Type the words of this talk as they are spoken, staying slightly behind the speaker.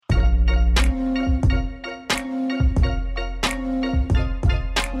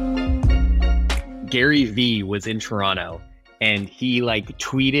Gary Vee was in Toronto and he like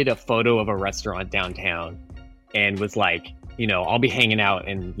tweeted a photo of a restaurant downtown and was like, I'll be hanging out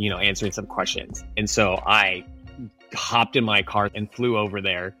and, answering some questions. And so I hopped in my car and flew over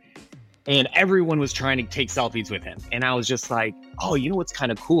there, and everyone was trying to take selfies with him. And I was just like, oh, what's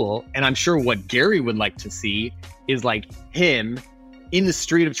kind of cool? And I'm sure what Gary would like to see is like him in the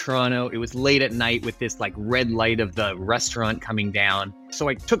street of Toronto. It was late at night with this like red light of the restaurant coming down. So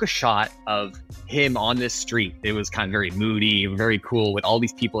I took a shot of him on this street. It was kind of very moody, very cool with all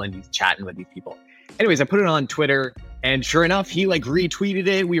these people, and he's chatting with these people. Anyways, I put it on Twitter, and sure enough, he like retweeted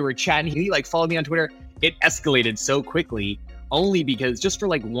it. We were chatting. He like followed me on Twitter. It escalated so quickly, only because just for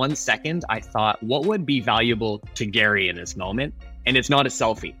like 1 second, I thought, what would be valuable to Gary in this moment? And it's not a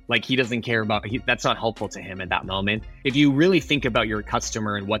selfie. Like, he doesn't care about, that's not helpful to him at that moment. If you really think about your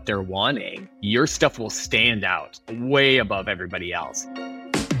customer and what they're wanting, your stuff will stand out way above everybody else.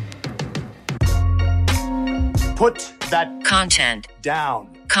 Put that content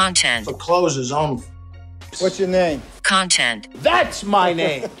down. Content. For closers only. What's your name? Content. That's my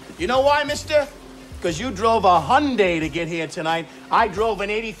name. You know why, mister? Because you drove a Hyundai to get here tonight. I drove an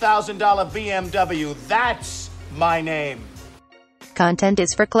 $80,000 BMW. That's my name. Content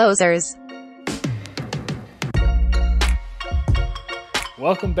is for closers.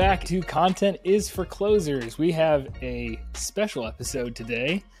 Welcome back to Content is for Closers. We have a special episode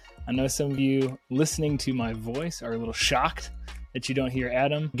today. I know some of you listening to my voice are a little shocked that you don't hear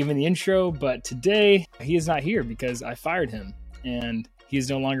Adam giving the intro, but today he is not here because I fired him and he is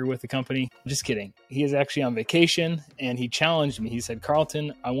no longer with the company. Just kidding. He is actually on vacation and he challenged me. He said,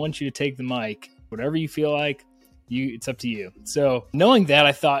 Carlton, I want you to take the mic. Whatever you feel like, it's up to you. So knowing that,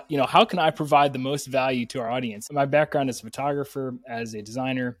 I thought, how can I provide the most value to our audience? My background as a photographer, as a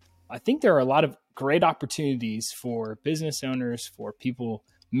designer, I think there are a lot of great opportunities for business owners, for people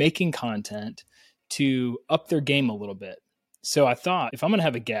making content to up their game a little bit. So I thought, if I'm going to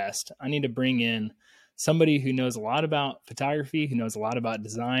have a guest, I need to bring in somebody who knows a lot about photography, who knows a lot about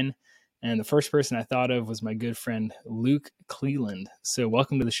design. And the first person I thought of was my good friend, Luke Cleland. So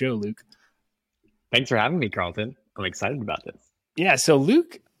welcome to the show, Luke. Thanks for having me, Carlton. I'm excited about this. Yeah, so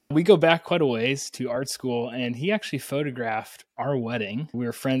Luke, we go back quite a ways to art school, and he actually photographed our wedding. We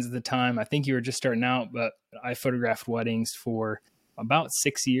were friends at the time. I think you were just starting out, but I photographed weddings for about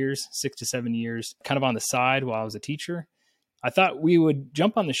 6 to 7 years, kind of on the side while I was a teacher. I thought we would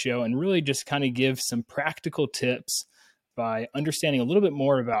jump on the show and really just kind of give some practical tips by understanding a little bit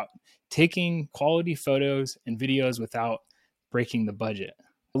more about taking quality photos and videos without breaking the budget.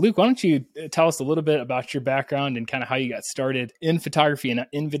 Luke, why don't you tell us a little bit about your background and kind of how you got started in photography and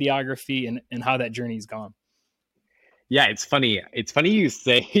in videography and how that journey's gone? Yeah, it's funny. It's funny you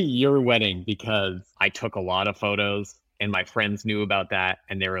say your wedding because I took a lot of photos and my friends knew about that.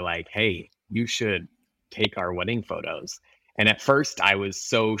 And they were like, hey, you should take our wedding photos. And at first I was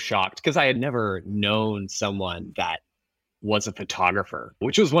so shocked because I had never known someone that was a photographer,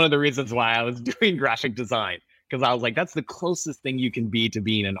 which was one of the reasons why I was doing graphic design. Because I was like, that's the closest thing you can be to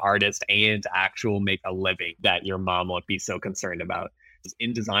being an artist and to actual make a living that your mom won't be so concerned about.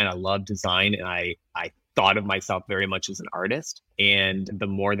 In design, I love design, and I thought of myself very much as an artist. And the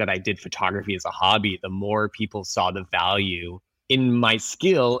more that I did photography as a hobby, the more people saw the value in my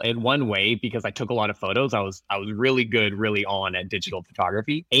skill in one way, because I took a lot of photos. I was really good, really on at digital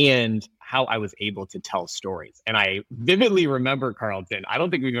photography, and how I was able to tell stories. And I vividly remember, Carlton, I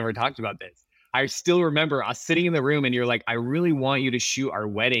don't think we've ever talked about this. I still remember us sitting in the room and you're like, I really want you to shoot our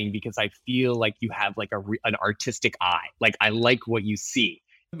wedding because I feel like you have like an artistic eye. Like, I like what you see.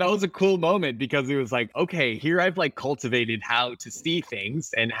 That was a cool moment because it was like, okay, here I've like cultivated how to see things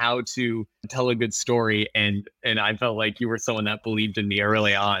and how to tell a good story. And I felt like you were someone that believed in me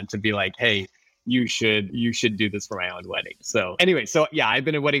early on to be like, hey, you should do this for my own wedding. So anyway, yeah, I've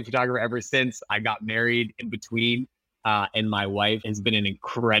been a wedding photographer ever since. I got married in between. And my wife has been an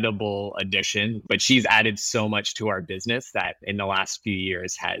incredible addition, but she's added so much to our business that in the last few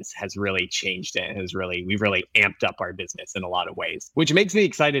years has really changed it. We've really amped up our business in a lot of ways, which makes me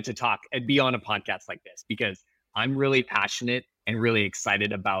excited to talk and be on a podcast like this because I'm really passionate and really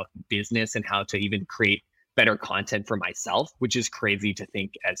excited about business and how to even create better content for myself, which is crazy to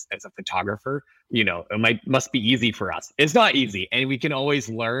think as a photographer. It must be easy for us. It's not easy, and we can always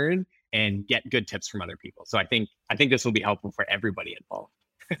learn and get good tips from other people. So I think this will be helpful for everybody involved.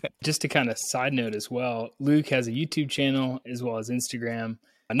 Just to kind of side note as well, Luke has a YouTube channel as well as Instagram.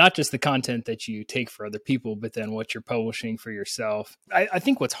 not just the content that you take for other people, but then what you're publishing for yourself. I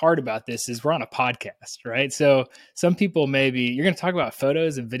think what's hard about this is we're on a podcast, right? So some people you're going to talk about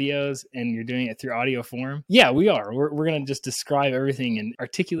photos and videos and you're doing it through audio form. Yeah, we are. We're going to just describe everything in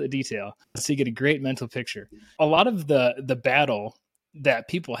articulate detail so you get a great mental picture. A lot of the battle that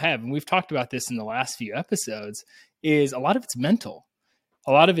people have, and we've talked about this in the last few episodes, is a lot of it's mental.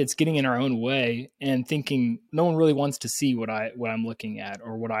 A lot of it's getting in our own way and thinking no one really wants to see what I'm looking at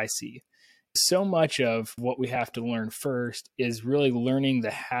or what I see. So much of what we have to learn first is really learning the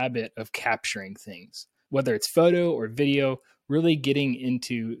habit of capturing things, whether it's photo or video, really getting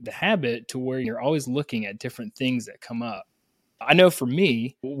into the habit to where you're always looking at different things that come up. I know for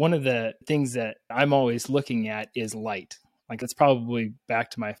me, one of the things that I'm always looking at is light. Like it's probably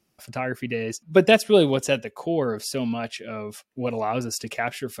back to my photography days, but that's really what's at the core of so much of what allows us to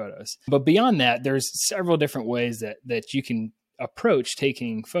capture photos. But beyond that, there's several different ways that you can approach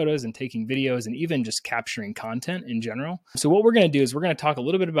taking photos and taking videos and even just capturing content in general. So what we're going to do is we're going to talk a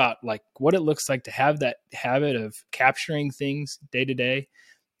little bit about like what it looks like to have that habit of capturing things day to day.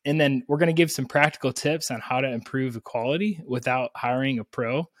 And then we're going to give some practical tips on how to improve the quality without hiring a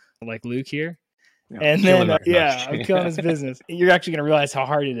pro like Luke here. And then, I'm killing his business. You're actually going to realize how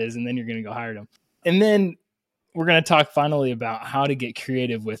hard it is, and then you're going to go hire them. And then we're going to talk finally about how to get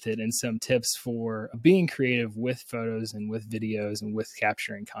creative with it and some tips for being creative with photos and with videos and with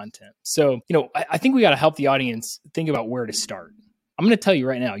capturing content. So, I think we got to help the audience think about where to start. I'm going to tell you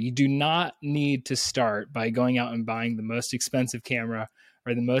right now, you do not need to start by going out and buying the most expensive camera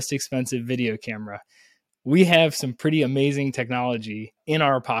or the most expensive video camera. We have some pretty amazing technology in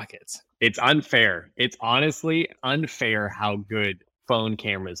our pockets. It's unfair. It's honestly unfair how good phone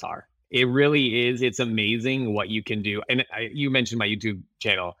cameras are. It really is. It's amazing what you can do. And you mentioned my YouTube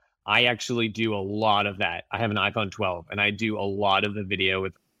channel. I actually do a lot of that. I have an iPhone 12 and I do a lot of the video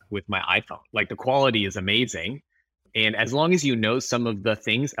with my iPhone. Like the quality is amazing. And as long as you know some of the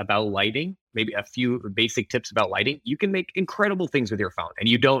things about lighting, maybe a few basic tips about lighting, you can make incredible things with your phone. And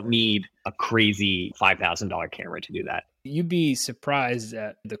you don't need a crazy $5,000 camera to do that. You'd be surprised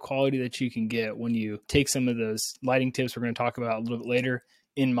at the quality that you can get when you take some of those lighting tips we're going to talk about a little bit later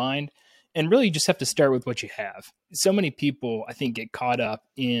in mind. And really you just have to start with what you have. So many people, I think, get caught up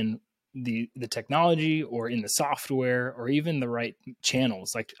in the technology or in the software or even the right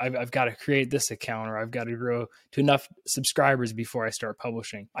channels. Like I've got to create this account or I've got to grow to enough subscribers before I start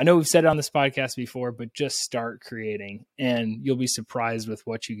publishing. I know we've said it on this podcast before, but just start creating and you'll be surprised with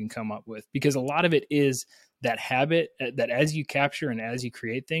what you can come up with, because a lot of it is that habit that as you capture and as you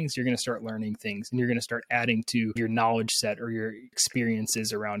create things, you're going to start learning things and you're going to start adding to your knowledge set or your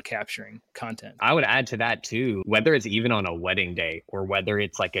experiences around capturing content. I would add to that too, whether it's even on a wedding day or whether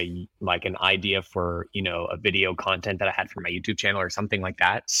it's like an idea for, a video content that I had for my YouTube channel or something like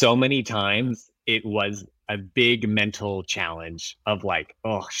that. So many times it was a big mental challenge of like,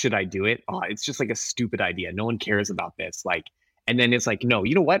 oh, should I do it? Oh, it's just like a stupid idea. No one cares about this. And then it's like, no,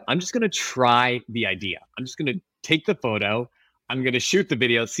 you know what? I'm just going to try the idea. I'm just going to take the photo. I'm going to shoot the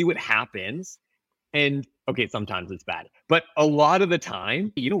video, see what happens. And okay, sometimes it's bad, but a lot of the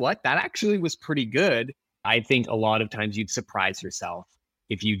time, you know what? That actually was pretty good. I think a lot of times you'd surprise yourself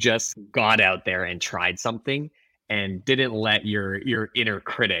if you just got out there and tried something and didn't let your inner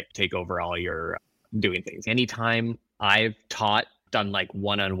critic take over all your doing things. Anytime I've done like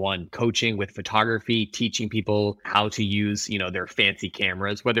one-on-one coaching with photography, teaching people how to use, their fancy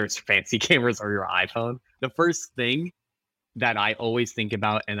cameras, whether it's fancy cameras or your iPhone. The first thing that I always think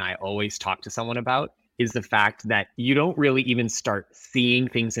about and I always talk to someone about is the fact that you don't really even start seeing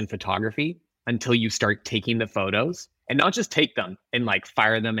things in photography until you start taking the photos, and not just take them and like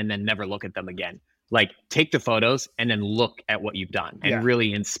fire them and then never look at them again. Like take the photos and then look at what you've done and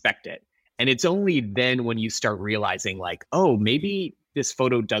really inspect it. And it's only then when you start realizing like, oh, maybe this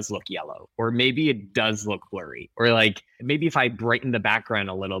photo does look yellow, or maybe it does look blurry, or like maybe if I brighten the background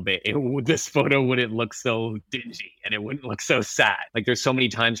a little bit, this photo wouldn't look so dingy and it wouldn't look so sad. Like there's so many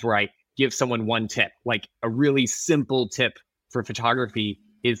times where I give someone one tip, like a really simple tip for photography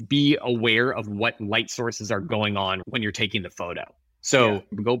is be aware of what light sources are going on when you're taking the photo. So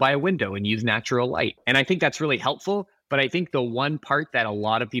go by a window and use natural light. And I think that's really helpful. But I think the one part that a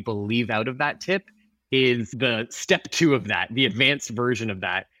lot of people leave out of that tip is the step 2 of that, the advanced version of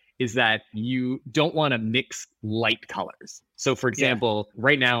that, is that you don't want to mix light colors. So for example,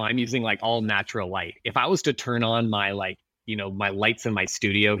 right now I'm using like all natural light. If I was to turn on my my lights in my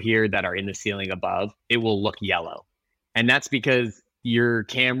studio here that are in the ceiling above, it will look yellow. And that's because your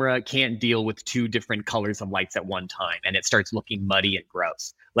camera can't deal with two different colors of lights at one time and it starts looking muddy and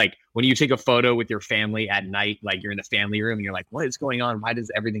gross. Like when you take a photo with your family at night, like you're in the family room and you're like, what is going on? Why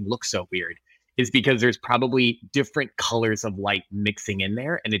does everything look so weird? Is because there's probably different colors of light mixing in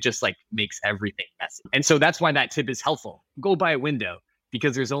there and it just like makes everything messy. And so that's why that tip is helpful. Go by a window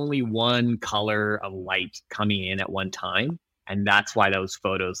because there's only one color of light coming in at one time. And that's why those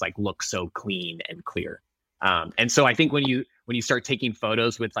photos like look so clean and clear. And so I think when you start taking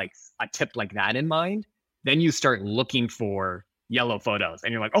photos with like a tip like that in mind, then you start looking for yellow photos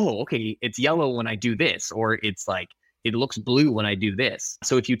and you're like, oh, okay, it's yellow when I do this, or it's like, it looks blue when I do this.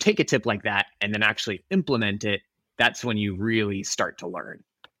 So if you take a tip like that and then actually implement it, that's when you really start to learn.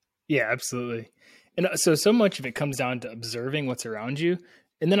 Yeah, absolutely. And so much of it comes down to observing what's around you.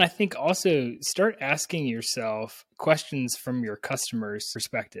 And then I think also start asking yourself questions from your customer's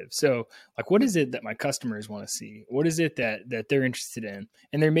perspective. So like, what is it that my customers want to see? What is it that they're interested in?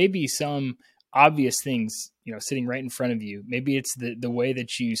 And there may be some obvious things, sitting right in front of you. Maybe it's the way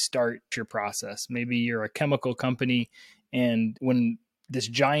that you start your process. Maybe you're a chemical company and when this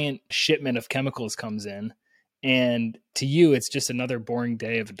giant shipment of chemicals comes in, and to you, it's just another boring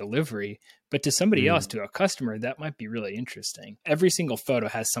day of a delivery. But to somebody else, to a customer, that might be really interesting. Every single photo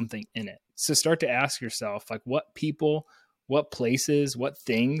has something in it. So start to ask yourself, like what people, what places, what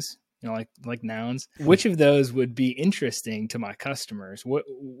things, like nouns, which of those would be interesting to my customers? What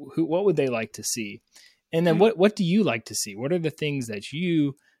would they like to see? And then what do you like to see? What are the things that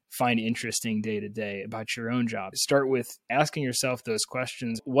you find interesting day to day about your own job? Start with asking yourself those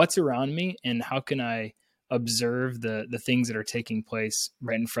questions. What's around me and how can I observe the things that are taking place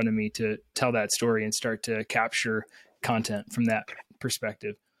right in front of me to tell that story and start to capture content from that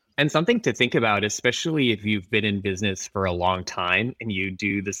perspective? And something to think about, especially if you've been in business for a long time and you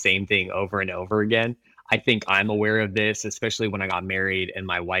do the same thing over and over again. I think I'm aware of this, especially when I got married and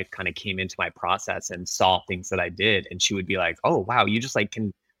my wife kind of came into my process and saw things that I did. And she would be like, oh, wow, you just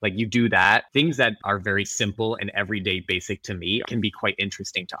you do that. Things that are very simple and everyday basic to me can be quite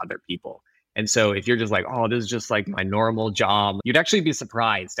interesting to other people. And so if you're just like, oh, this is just like my normal job, you'd actually be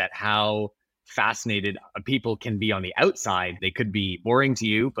surprised at how fascinated people can be on the outside. They could be boring to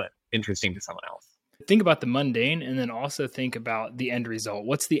you, but interesting to someone else. Think about the mundane and then also think about the end result.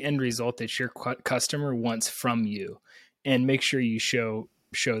 What's the end result that your customer wants from you? And make sure you show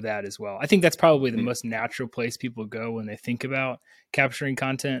that as well. I think that's probably the most natural place people go when they think about capturing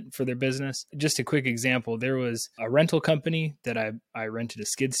content for their business. Just a quick example, there was a rental company that I rented a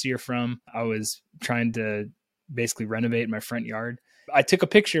skid steer from. I was trying to basically renovate my front yard. I took a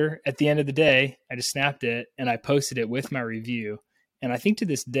picture at the end of the day. I just snapped it and I posted it with my review. And I think to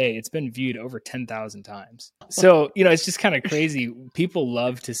this day, it's been viewed over 10,000 times. So, it's just kind of crazy. People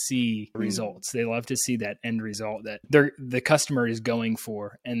love to see results. They love to see that end result that the customer is going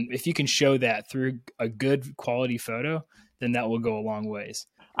for. And if you can show that through a good quality photo, then that will go a long ways.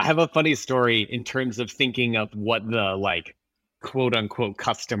 I have a funny story in terms of thinking of what the quote unquote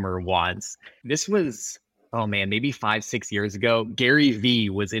customer wants. This was, maybe 5-6 years ago. Gary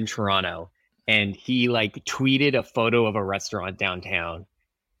Vee was in Toronto. And he tweeted a photo of a restaurant downtown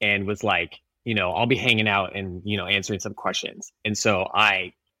and was like, I'll be hanging out and, answering some questions. And so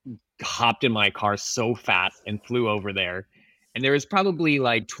I hopped in my car so fast and flew over there. And there was probably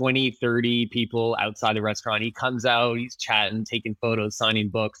 20, 30 people outside the restaurant. He comes out, he's chatting, taking photos, signing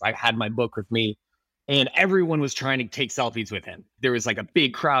books. I had my book with me and everyone was trying to take selfies with him. There was a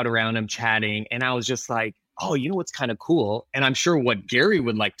big crowd around him chatting. And I was just like, oh, what's kind of cool? And I'm sure what Gary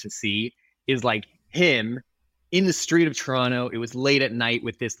would like to see is him in the street of Toronto. It was late at night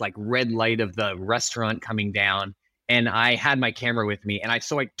with this red light of the restaurant coming down. And I had my camera with me. And I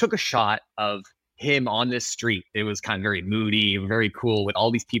took a shot of him on this street. It was kind of very moody, very cool with all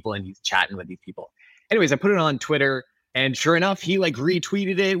these people and he's chatting with these people. Anyways, I put it on Twitter and sure enough, he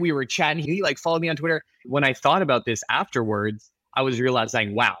retweeted it. We were chatting. He followed me on Twitter. When I thought about this afterwards, I was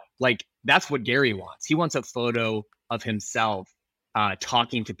realizing, wow, that's what Gary wants. He wants a photo of himself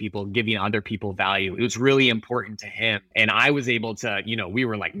talking to people, giving other people value. It was really important to him. And I was able to, we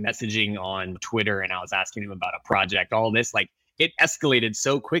were messaging on Twitter and I was asking him about a project, all this, it escalated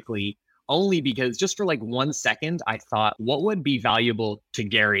so quickly only because just for 1 second, I thought, what would be valuable to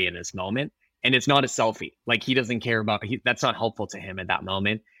Gary in this moment? And it's not a selfie. He doesn't care about, that's not helpful to him at that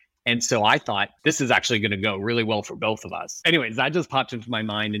moment. And so I thought this is actually going to go really well for both of us. Anyways, that just popped into my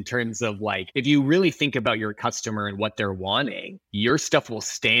mind in terms of if you really think about your customer and what they're wanting, your stuff will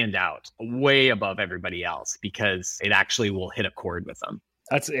stand out way above everybody else because it actually will hit a chord with them.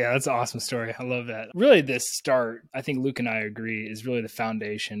 That's an awesome story. I love that. Really, this start, I think Luke and I agree, is really the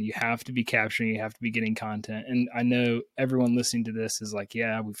foundation. You have to be capturing, you have to be getting content. And I know everyone listening to this is like,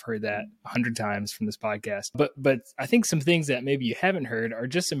 yeah, we've heard that 100 times from this podcast. But I think some things that maybe you haven't heard are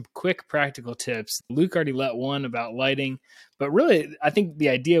just some quick practical tips. Luke already let one about lighting, but really, I think the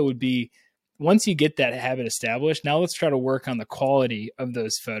idea would be, once you get that habit established, now let's try to work on the quality of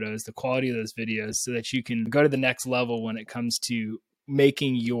those photos, the quality of those videos, so that you can go to the next level when it comes to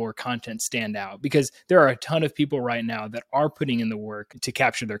making your content stand out, because there are a ton of people right now that are putting in the work to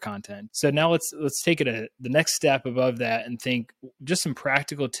capture their content. So now let's take it the next step above that and think just some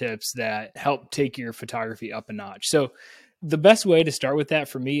practical tips that help take your photography up a notch. So the best way to start with that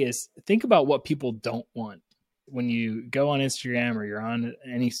for me is think about what people don't want. When you go on Instagram or you're on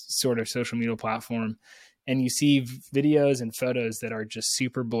any sort of social media platform and you see videos and photos that are just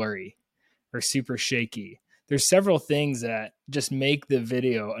super blurry or super shaky, there's several things that just make the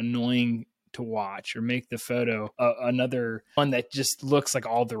video annoying to watch or make the photo another one that just looks like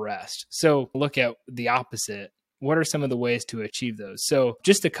all the rest. So look at the opposite. What are some of the ways to achieve those? So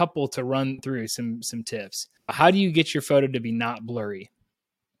just a couple to run through some tips. How do you get your photo to be not blurry?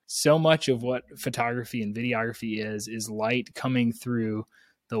 So much of what photography and videography is light coming through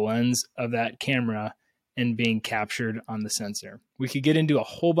the lens of that camera and being captured on the sensor. We could get into a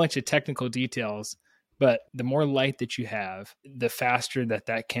whole bunch of technical details, but the more light that you have, the faster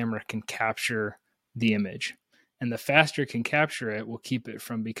that camera can capture the image. And the faster it can capture it will keep it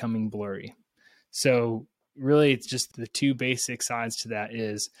from becoming blurry. So really, it's just the two basic sides to that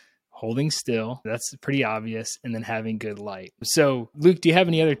is holding still. That's pretty obvious. And then having good light. So Luke, do you have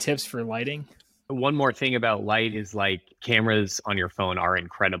any other tips for lighting? One more thing about light is like cameras on your phone are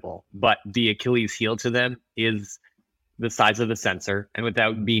incredible, but the Achilles heel to them is the size of the sensor. And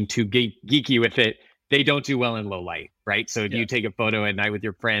without being too geeky with it, they don't do well in low light, right? So if you take a photo at night with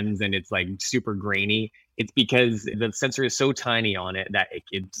your friends and it's like super grainy, it's because the sensor is so tiny on it that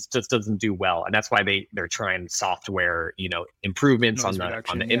it just doesn't do well. And that's why they're trying software, improvements on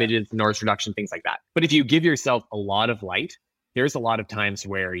the images, noise reduction, things like that. But if you give yourself a lot of light, there's a lot of times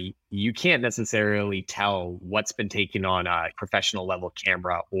where you can't necessarily tell what's been taken on a professional level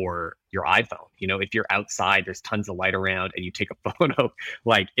camera or your iPhone. If you're outside, there's tons of light around and you take a photo,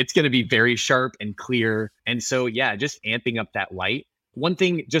 like it's going to be very sharp and clear. And so, yeah, just amping up that light. One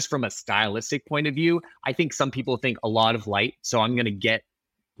thing, just from a stylistic point of view, I think some people think a lot of light. So I'm going to get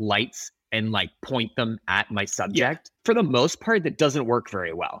lights and like point them at my subject. For the most part, that doesn't work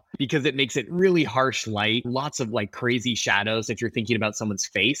very well because it makes it really harsh light, lots of like crazy shadows. If you're thinking about someone's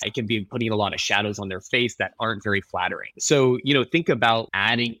face, it can be putting a lot of shadows on their face that aren't very flattering. So, think about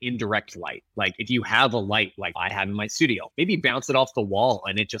adding indirect light. Like if you have a light like I have in my studio, maybe bounce it off the wall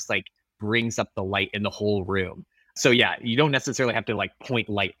and it just like brings up the light in the whole room. So yeah, you don't necessarily have to like point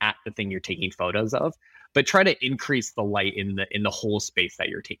light at the thing you're taking photos of, but try to increase the light in the whole space that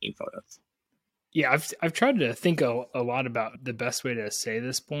you're taking photos. Yeah, I've tried to think a lot about the best way to say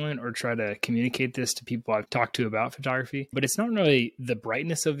this point or try to communicate this to people I've talked to about photography, but it's not really the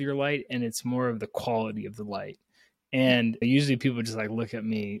brightness of your light and it's more of the quality of the light. And usually people just like look at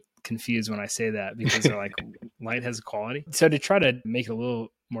me confused when I say that because they're like, light has a quality. So to try to make it a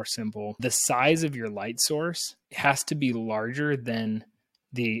little more simple, the size of your light source has to be larger than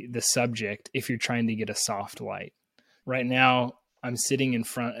the subject if you're trying to get a soft light. Right now, I'm sitting in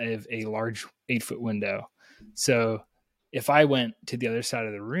front of a large 8-foot window. So if I went to the other side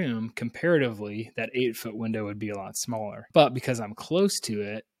of the room, comparatively, that 8-foot window would be a lot smaller. But because I'm close to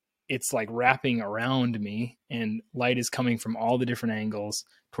it, it's like wrapping around me and light is coming from all the different angles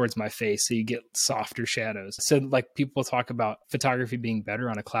towards my face. So you get softer shadows. So like people talk about photography being better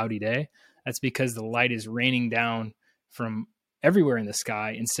on a cloudy day. That's because the light is raining down from everywhere in the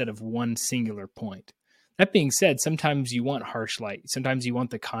sky instead of one singular point. That being said, sometimes you want harsh light. Sometimes you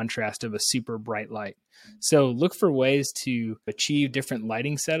want the contrast of a super bright light. So look for ways to achieve different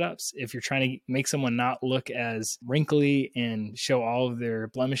lighting setups. If you're trying to make someone not look as wrinkly and show all of their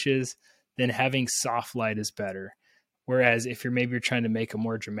blemishes, then having soft light is better. Whereas if you're trying to make a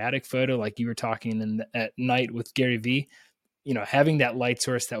more dramatic photo, like you were talking at night with Gary Vee, having that light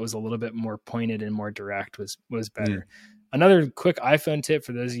source that was a little bit more pointed and more direct was better. Another quick iPhone tip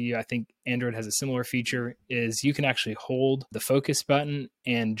for those of you, I think Android has a similar feature, is you can actually hold the focus button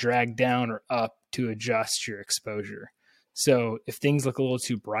and drag down or up to adjust your exposure. So if things look a little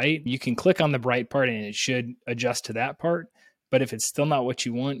too bright, you can click on the bright part and it should adjust to that part. But if it's still not what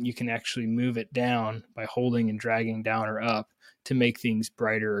you want, you can actually move it down by holding and dragging down or up to make things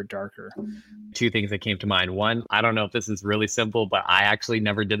brighter or darker. Two things that came to mind. One, I don't know if this is really simple, but I actually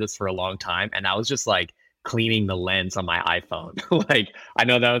never did this for a long time. And I was just like, cleaning the lens on my iPhone. Like, I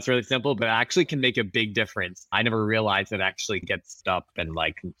know that was really simple, but it actually can make a big difference. I never realized it actually gets stuff and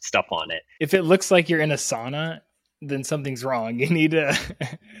like stuff on it. If it looks like you're in a sauna, then something's wrong. You need to,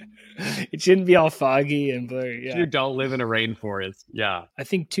 it shouldn't be all foggy and blurry. Yeah. You don't live in a rainforest. Yeah. I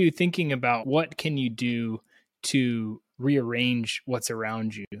think too, thinking about what can you do to rearrange what's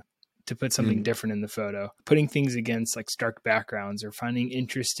around you to put something different in the photo, putting things against like stark backgrounds or finding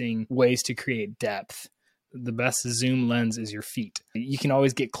interesting ways to create depth. The best zoom lens is your feet. You can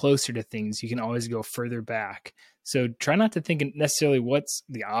always get closer to things. You can always go further back. So try not to think necessarily what's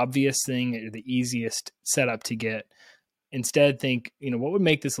the obvious thing or the easiest setup to get. Instead, think, what would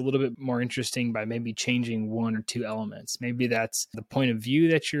make this a little bit more interesting by maybe changing one or two elements. Maybe that's the point of view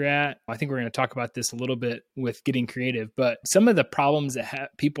that you're at. I think we're going to talk about this a little bit with getting creative, but some of the problems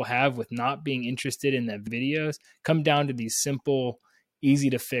that people have with not being interested in the videos come down to these simple, easy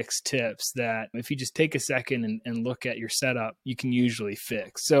to fix tips that if you just take a second and look at your setup, you can usually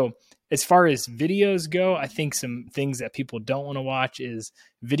fix. So as far as videos go, I think some things that people don't want to watch is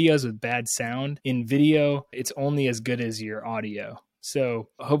videos with bad sound. In video, it's only as good as your audio. So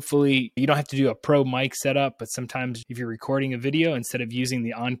hopefully you don't have to do a pro mic setup, but sometimes if you're recording a video, instead of using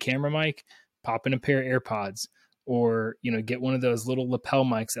the on-camera mic, pop in a pair of AirPods or, get one of those little lapel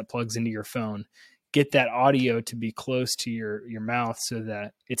mics that plugs into your phone. Get that audio to be close to your mouth so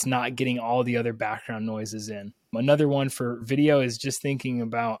that it's not getting all the other background noises in. Another one for video is just thinking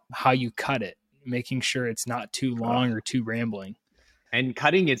about how you cut it, making sure it's not too long or too rambling. And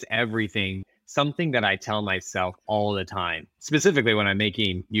cutting is everything. Something that I tell myself all the time, specifically when I'm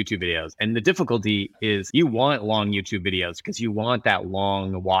making YouTube videos. And the difficulty is you want long YouTube videos because you want that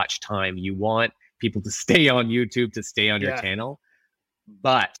long watch time. You want people to stay on YouTube, to stay on your channel.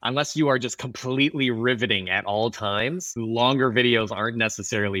 But unless you are just completely riveting at all times, longer videos aren't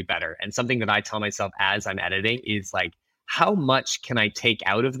necessarily better. And something that I tell myself as I'm editing is like, how much can I take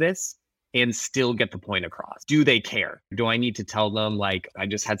out of this and still get the point across? Do they care? Do I need to tell them like, I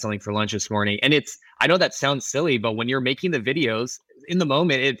just had something for lunch this morning? And I know that sounds silly, but when you're making the videos in the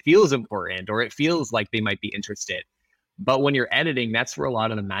moment, it feels important or it feels like they might be interested. But when you're editing, that's where a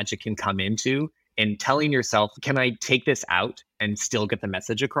lot of the magic can come into. And telling yourself, can I take this out and still get the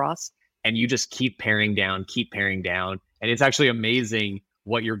message across? And you just keep paring down. And it's actually amazing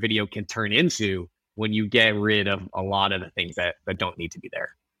what your video can turn into when you get rid of a lot of the things that don't need to be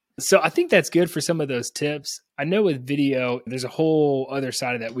there. So I think that's good for some of those tips. I know with video, there's a whole other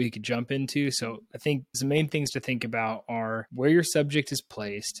side of that we could jump into. So I think the main things to think about are where your subject is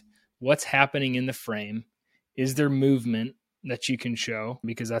placed, what's happening in the frame, is there movement that you can show,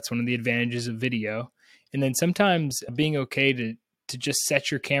 because that's one of the advantages of video. And then sometimes being okay to just set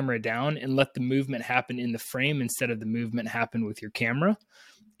your camera down and let the movement happen in the frame instead of the movement happen with your camera.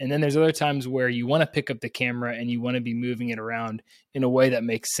 And then there's other times where you want to pick up the camera and you want to be moving it around in a way that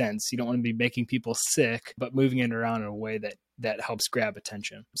makes sense. You don't want to be making people sick, but moving it around in a way that helps grab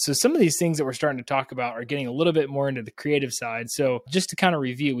attention. So some of these things that we're starting to talk about are getting a little bit more into the creative side. So just to kind of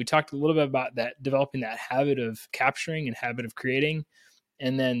review, we talked a little bit about that, developing that habit of capturing and habit of creating.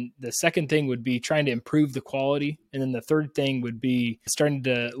 And then the second thing would be trying to improve the quality. And then the third thing would be starting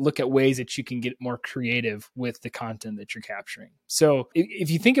to look at ways that you can get more creative with the content that you're capturing. So if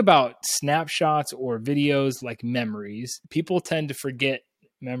you think about snapshots or videos like memories, people tend to forget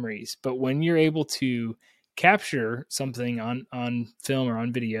memories. But when you're able to capture something on film or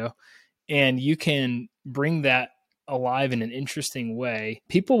on video, and you can bring that alive in an interesting way,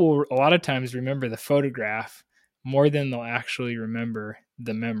 people will a lot of times remember the photograph more than they'll actually remember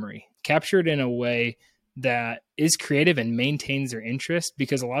the memory. Capture it in a way that is creative and maintains their interest,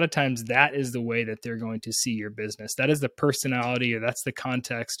 because a lot of times that is the way that they're going to see your business. That is the personality, or that's the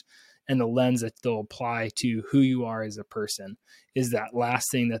context and the lens that they'll apply to who you are as a person, is that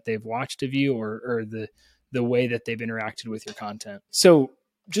last thing that they've watched of you, or the way that they've interacted with your content. So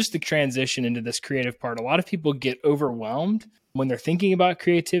just to transition into this creative part, a lot of people get overwhelmed when they're thinking about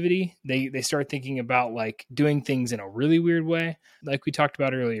creativity. They start thinking about like doing things in a really weird way. Like we talked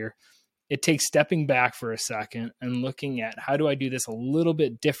about earlier, it takes stepping back for a second and looking at, how do I do this a little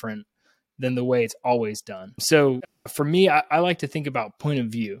bit different than the way it's always done? So for me, I like to think about point of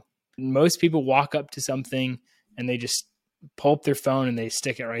view. Most people walk up to something and they just pull up their phone and they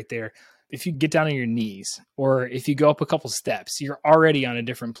stick it right there. If you get down on your knees, or if you go up a couple steps, you're already on a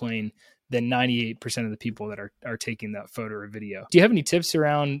different plane than 98% of the people that are taking that photo or video. Do you have any tips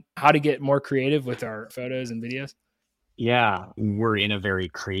around how to get more creative with our photos and videos? Yeah, we're in a very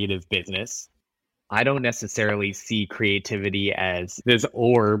creative business. I don't necessarily see creativity as this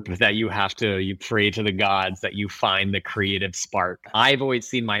orb that you pray to the gods that you find the creative spark. I've always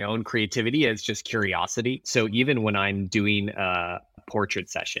seen my own creativity as just curiosity. So even when I'm doing a portrait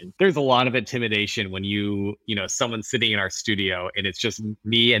session, there's a lot of intimidation when someone's sitting in our studio and it's just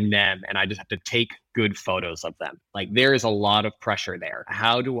me and them, and I just have to take good photos of them. Like, there is a lot of pressure there.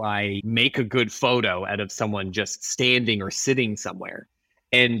 How do I make a good photo out of someone just standing or sitting somewhere?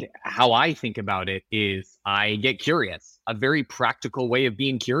 And how I think about it is I get curious. A very practical way of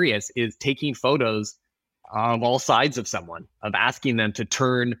being curious is taking photos of all sides of someone, of asking them to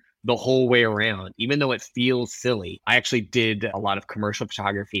turn the whole way around, even though it feels silly. I actually did a lot of commercial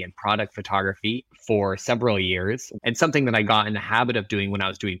photography and product photography for several years, and something that I got in the habit of doing when I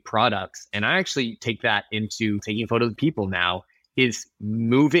was doing products, and I actually take that into taking photos of people now, is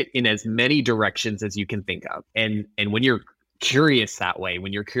move it in as many directions as you can think of. And when you're curious that way,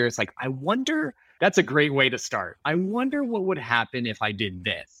 when you're curious, like, I wonder, that's a great way to start. I wonder what would happen if I did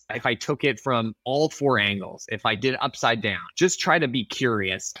this, if I took it from all 4 angles, if I did it upside down. Just try to be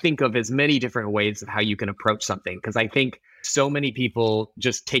curious. Think of as many different ways of how you can approach something. Because I think so many people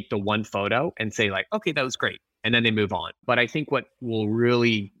just take the one photo and say, like, okay, that was great, and then they move on. But I think what will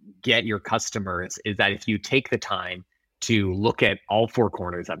really get your customers is that if you take the time to look at all 4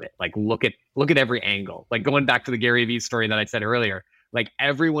 corners of it, like look at every angle. Like, going back to the Gary Vee story that I said earlier, like,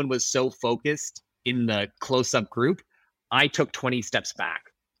 everyone was so focused in the close-up group. I took 20 steps back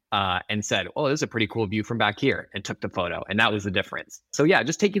and said, oh, this is a pretty cool view from back here, and took the photo. And that was the difference. So yeah,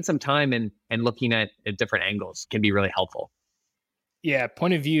 just taking some time and looking at different angles can be really helpful. Yeah,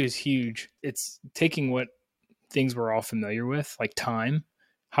 point of view is huge. It's taking what things we're all familiar with, like time.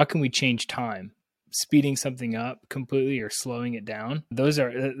 How can we change time? Speeding something up completely or slowing it down. That's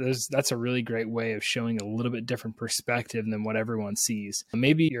a really great way of showing a little bit different perspective than what everyone sees.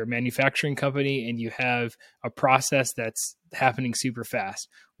 Maybe you're a manufacturing company and you have a process that's happening super fast.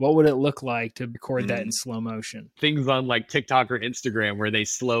 What would it look like to record that in slow motion? Things on like TikTok or Instagram where they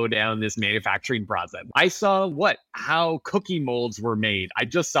slow down this manufacturing process. I saw how cookie molds were made. I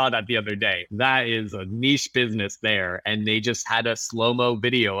just saw that the other day. That is a niche business there. And they just had a slow-mo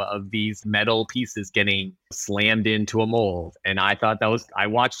video of these metal pieces getting slammed into a mold. And I thought I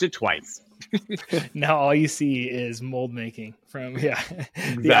watched it twice. Now all you see is mold making from, the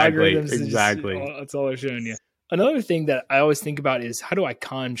algorithms. Exactly. That's all they're showing you. Another thing that I always think about is, how do I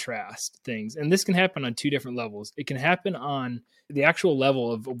contrast things? And this can happen on 2 different levels. It can happen on the actual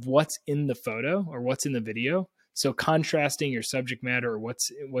level of what's in the photo or what's in the video. So contrasting your subject matter or what's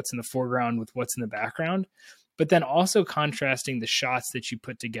in the foreground with what's in the background, but then also contrasting the shots that you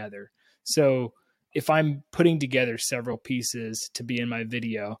put together. So if I'm putting together several pieces to be in my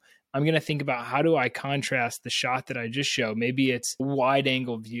video, I'm going to think about, how do I contrast the shot that I just showed? Maybe it's a wide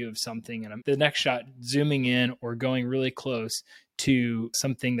angle view of something, and the next shot zooming in or going really close to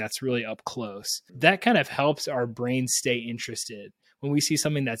something that's really up close. That kind of helps our brain stay interested. When we see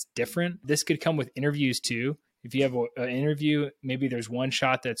something that's different, this could come with interviews too. If you have an interview, maybe there's one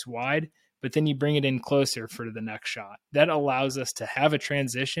shot that's wide, but then you bring it in closer for the next shot. That allows us to have a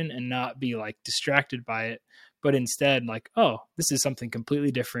transition and not be like distracted by it, but instead like, oh, this is something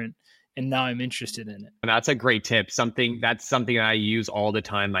completely different, and now I'm interested in it. And that's a great tip. That's something that I use all the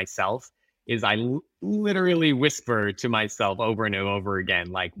time myself, is I literally whisper to myself over and over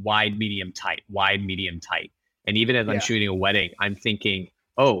again, like wide, medium, tight, wide, medium, tight. And even as I'm shooting a wedding, I'm thinking,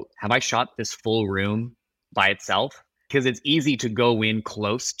 oh, have I shot this full room by itself? Because it's easy to go in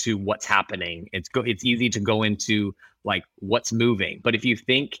close to what's happening. It's easy to go into like what's moving. But if you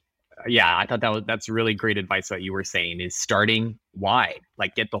think, I thought that's really great advice. What you were saying is starting wide,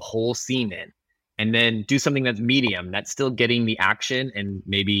 like get the whole scene in, and then do something that's medium, that's still getting the action and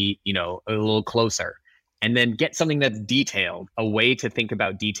maybe, a little closer, and then get something that's detailed. A way to think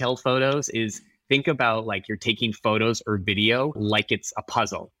about detailed photos is think about like you're taking photos or video like it's a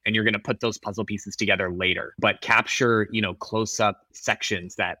puzzle, and you're going to put those puzzle pieces together later, but capture, close-up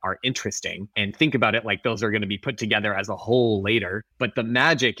sections that are interesting, and think about it like those are going to be put together as a whole later. But the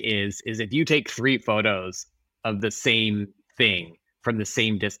magic is if you take 3 photos of the same thing from the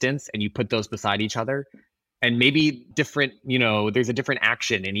same distance and you put those beside each other, and maybe different, there's a different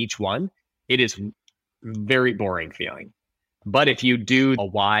action in each one, it is very boring feeling. But if you do a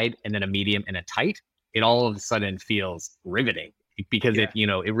wide and then a medium and a tight, it all of a sudden feels riveting, because it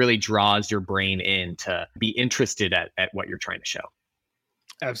really draws your brain in to be interested at what you're trying to show.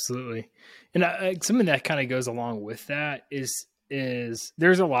 Absolutely. And something that kind of goes along with that is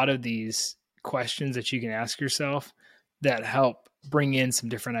there's a lot of these questions that you can ask yourself that help bring in some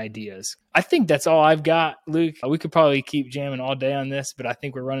different ideas. I think that's all I've got, Luke. We could probably keep jamming all day on this, but I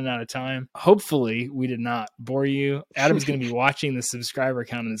think we're running out of time. Hopefully we did not bore you. Adam's going to be watching the subscriber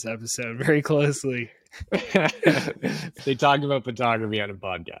count in this episode very closely. They talk about photography on a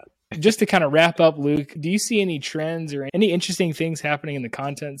podcast. Just to kind of wrap up, Luke, do you see any trends or any interesting things happening in the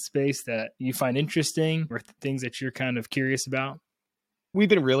content space that you find interesting, or things that you're kind of curious about? We've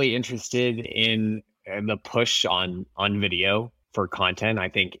been really interested in the push on video for content. I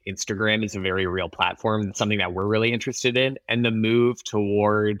think Instagram is a very real platform. It's something that we're really interested in. And the move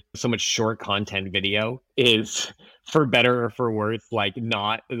toward so much short content video is, for better or for worse, like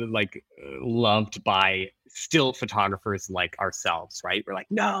not like loved by still photographers like ourselves, right? We're like,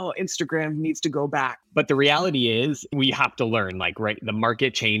 no, Instagram needs to go back. But the reality is we have to learn, like, right, the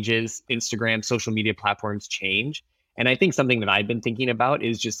market changes, Instagram, social media platforms change. And I think something that I've been thinking about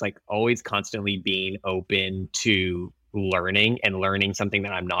is just like always constantly being open to learning something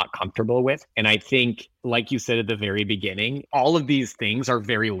that I'm not comfortable with. And I think, like you said at the very beginning, all of these things are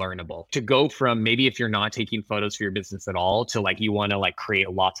very learnable. To go from maybe if you're not taking photos for your business at all to like you want to like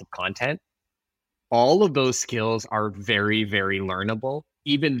create lots of content, all of those skills are very, very learnable,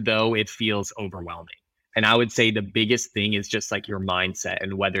 even though it feels overwhelming. And I would say the biggest thing is just like your mindset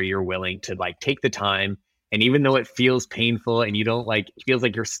and whether you're willing to like take the time. And even though it feels painful and you don't like, it feels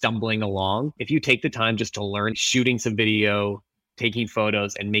like you're stumbling along, if you take the time just to learn shooting some video, taking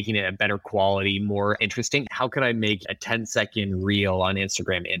photos and making it a better quality, more interesting. How could I make a 10-second reel on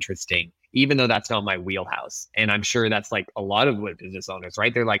Instagram interesting, even though that's not my wheelhouse? And I'm sure that's like a lot of business owners,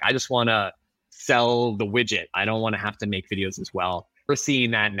 right? They're like, I just want to sell the widget. I don't want to have to make videos as well. We're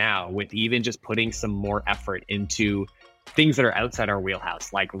seeing that now with even just putting some more effort into things that are outside our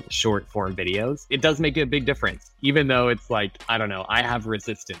wheelhouse, like short form videos. It does make a big difference, even though it's like, I don't know, I have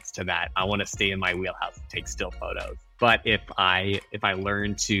resistance to that. I want to stay in my wheelhouse and take still photos. But if I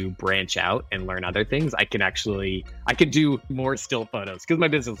learn to branch out and learn other things, I could do more still photos because my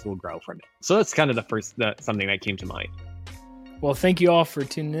business will grow from it. So that's kind of something that came to mind. Well, thank you all for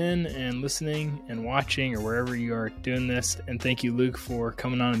tuning in and listening and watching or wherever you are doing this. And thank you, Luke, for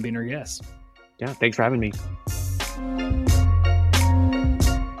coming on and being our guest. Yeah, thanks for having me.